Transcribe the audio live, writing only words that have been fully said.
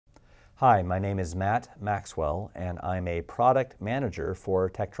Hi, my name is Matt Maxwell, and I'm a product manager for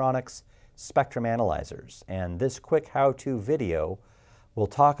Tektronix's Spectrum Analyzers. And this quick how-to video will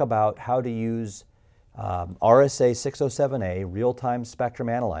talk about how to use RSA607A Real-Time Spectrum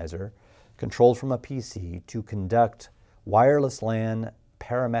Analyzer controlled from a PC to conduct wireless LAN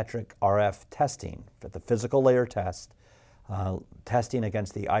parametric RF testing for the physical layer test, testing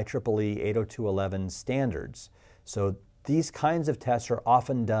against the IEEE 802.11 standards. So these kinds of tests are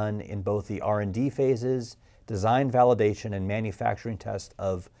often done in both the R&D phases, design validation, and manufacturing test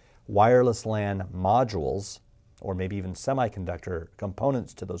of wireless LAN modules, or maybe even semiconductor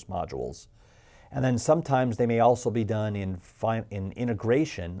components to those modules. And then sometimes they may also be done in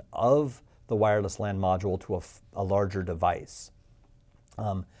integration of the wireless LAN module to a larger device.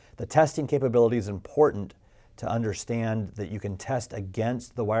 The testing capability is important to understand that you can test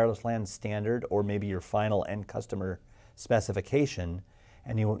against the wireless LAN standard or maybe your final end customer specification,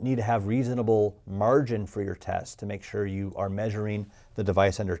 and you need to have reasonable margin for your test to make sure you are measuring the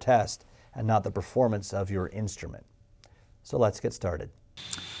device under test and not the performance of your instrument. So let's get started.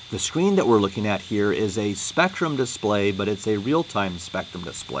 The screen that we're looking at here is a spectrum display, but it's a real-time spectrum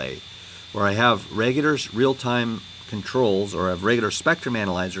display where I have regular real-time controls, or I have regular spectrum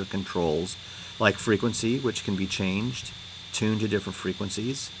analyzer controls like frequency, which can be changed, tuned to different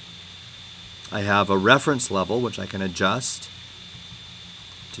frequencies. I have a reference level, which I can adjust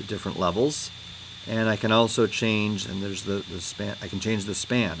to different levels. And I can also change, and there's the span, I can change the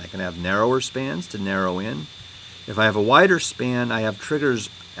span. I can have narrower spans to narrow in. If I have a wider span, I have triggers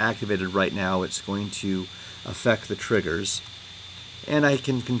activated right now. It's going to affect the triggers. And I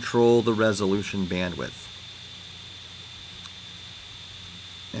can control the resolution bandwidth.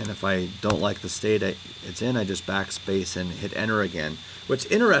 And if I don't like the state it's in, I just backspace and hit enter again. What's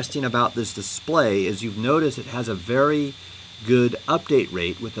interesting about this display is you've noticed it has a very good update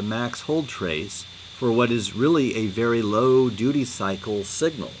rate with the max hold trace for what is really a very low duty cycle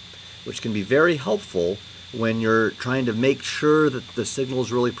signal, which can be very helpful when you're trying to make sure that the signal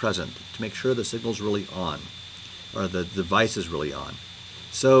is really present, to make sure the signal is really on, or the device is really on.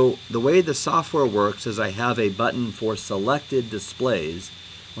 So the way the software works is I have a button for selected displays.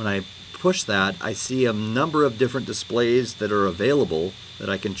 When I push that, I see a number of different displays that are available that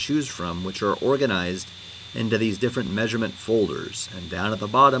I can choose from, which are organized into these different measurement folders. And down at the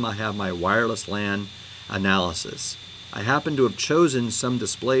bottom, I have my wireless LAN analysis. I happen to have chosen some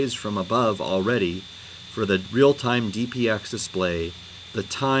displays from above already for the real-time DPX display, the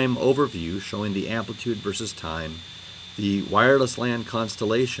time overview showing the amplitude versus time, the wireless LAN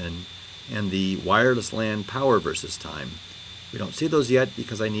constellation, and the wireless LAN power versus time. We don't see those yet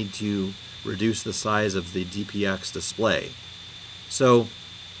because I need to reduce the size of the DPX display. So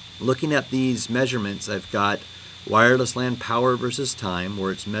looking at these measurements, I've got wireless LAN power versus time,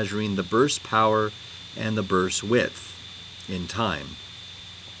 where it's measuring the burst power and the burst width in time.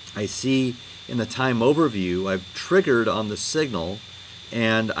 I see in the time overview, I've triggered on the signal,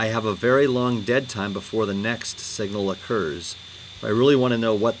 and I have a very long dead time before the next signal occurs. If I really want to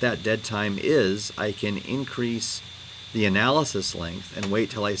know what that dead time is, I can increase the analysis length and wait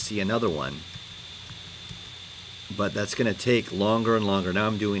till I see another one. But that's going to take longer and longer. Now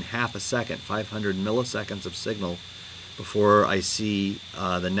I'm doing half a second, 500 milliseconds of signal before I see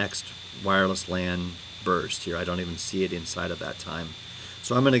the next wireless LAN burst here. I don't even see it inside of that time.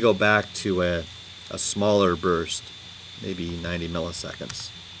 So I'm going to go back to a smaller burst, maybe 90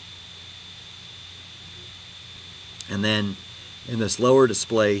 milliseconds. And then in this lower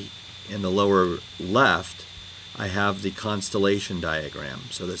display in the lower left, I have the constellation diagram.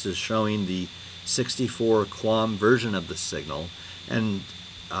 So this is showing the 64 QAM version of the signal. And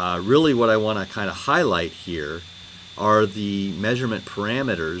really what I want to kind of highlight here are the measurement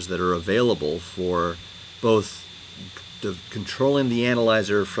parameters that are available for both controlling the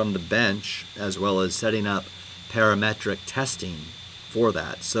analyzer from the bench as well as setting up parametric testing for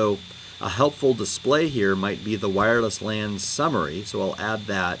that. So a helpful display here might be the wireless LAN summary. So I'll add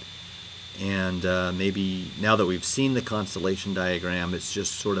that. And maybe now that we've seen the constellation diagram, it's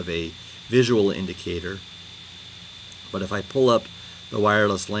just sort of a visual indicator. But if I pull up the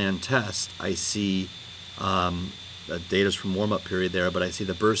wireless LAN test, I see the data's from warm-up period there, but I see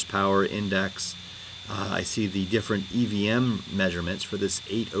the burst power index. I see the different EVM measurements for this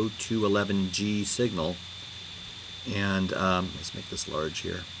 802.11G signal. And let's make this large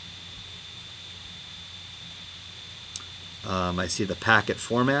here. I see the packet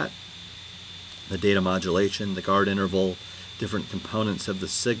format, the data modulation, the guard interval, different components of the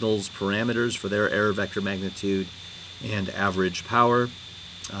signals parameters for their error vector magnitude and average power.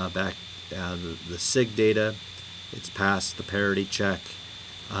 The SIG data, it's passed the parity check.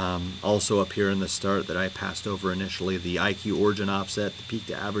 Also up here in the start that I passed over initially, the IQ origin offset, the peak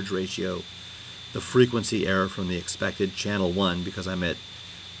to average ratio, the frequency error from the expected channel 1, because I'm at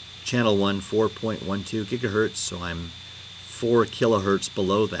channel 1 4.12 gigahertz, so I'm 4 kilohertz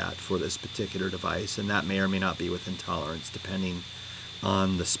below that for this particular device, and that may or may not be within tolerance depending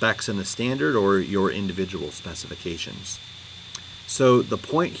on the specs in the standard or your individual specifications. So the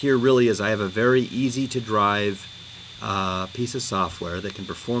point here really is I have a very easy to drive piece of software that can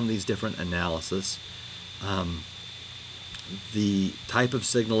perform these different analysis. The type of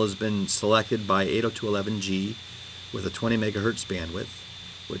signal has been selected by 802.11g with a 20 megahertz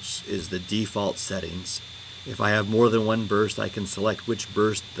bandwidth, which is the default settings. If I have more than one burst, I can select which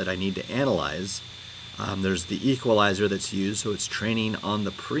burst that I need to analyze. There's the equalizer that's used, so it's training on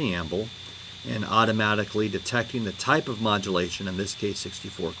the preamble and automatically detecting the type of modulation, in this case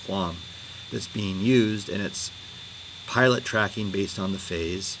 64 QAM, that's being used, and it's pilot tracking based on the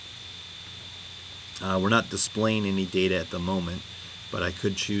phase. We're not displaying any data at the moment, but I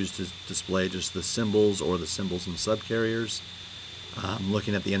could choose to display just the symbols or the symbols and subcarriers. I'm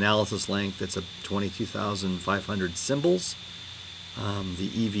looking at the analysis length. It's a 22,500 symbols. The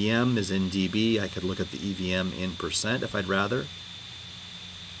EVM is in dB. I could look at the EVM in percent if I'd rather.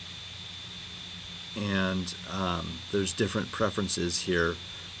 And there's different preferences here,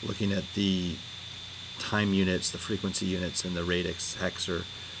 looking at the time units, the frequency units, and the radix, hex, or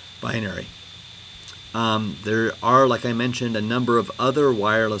binary. There are, like I mentioned, a number of other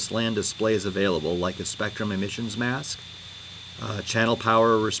wireless LAN displays available, like a spectrum emissions mask, channel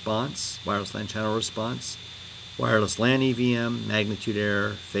power response, wireless LAN channel response, wireless LAN EVM, magnitude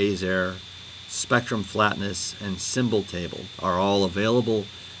error, phase error, spectrum flatness, and symbol table are all available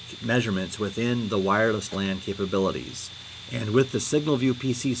measurements within the wireless LAN capabilities. And with the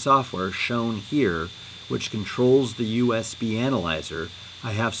SignalVu-PC software shown here, which controls the USB analyzer,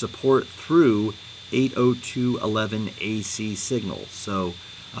 I have support through 802.11ac signals. So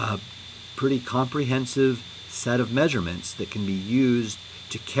pretty comprehensive set of measurements that can be used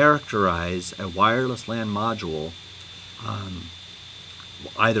to characterize a wireless LAN module,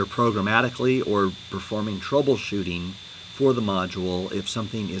 either programmatically or performing troubleshooting for the module if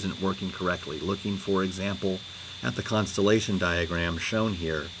something isn't working correctly. Looking, for example, at the constellation diagram shown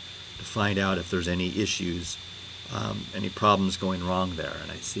here to find out if there's any issues, any problems going wrong there.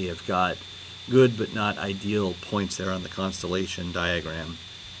 And I see I've got good but not ideal points there on the constellation diagram.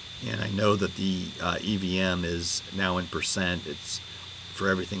 And I know that the EVM is now in percent. It's for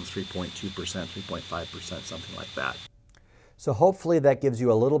everything 3.2%, 3.5%, something like that. So hopefully that gives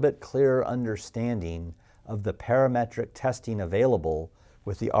you a little bit clearer understanding of the parametric testing available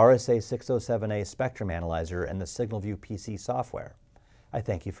with the RSA607A Spectrum Analyzer and the SignalVu-PC software. I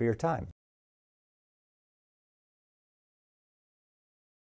thank you for your time.